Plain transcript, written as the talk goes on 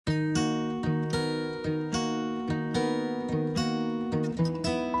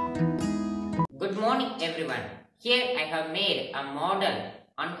morning everyone. Here I have made a model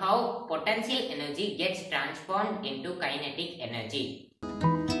on how potential energy gets transformed into kinetic energy.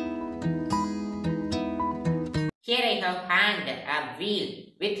 Here I have hanged a wheel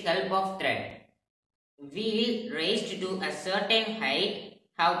with help of thread. Wheel raised to a certain height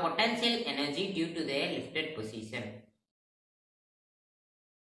have potential energy due to their lifted position.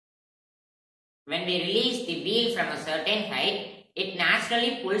 When we release the wheel from a certain height, it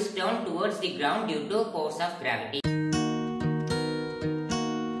naturally pulls down towards the ground due to force of gravity.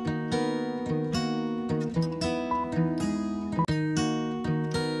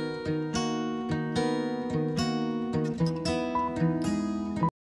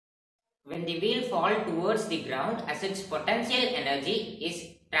 When the wheel falls towards the ground, as its potential energy is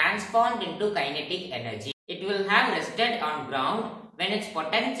transformed into kinetic energy, it will have rested on ground when its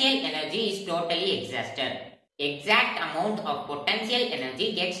potential energy is totally exhausted. Exact amount of potential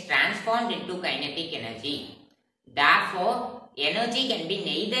energy gets transformed into kinetic energy. Therefore, energy can be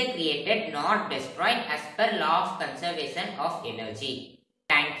neither created nor destroyed as per law of conservation of energy.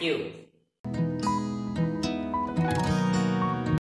 Thank you.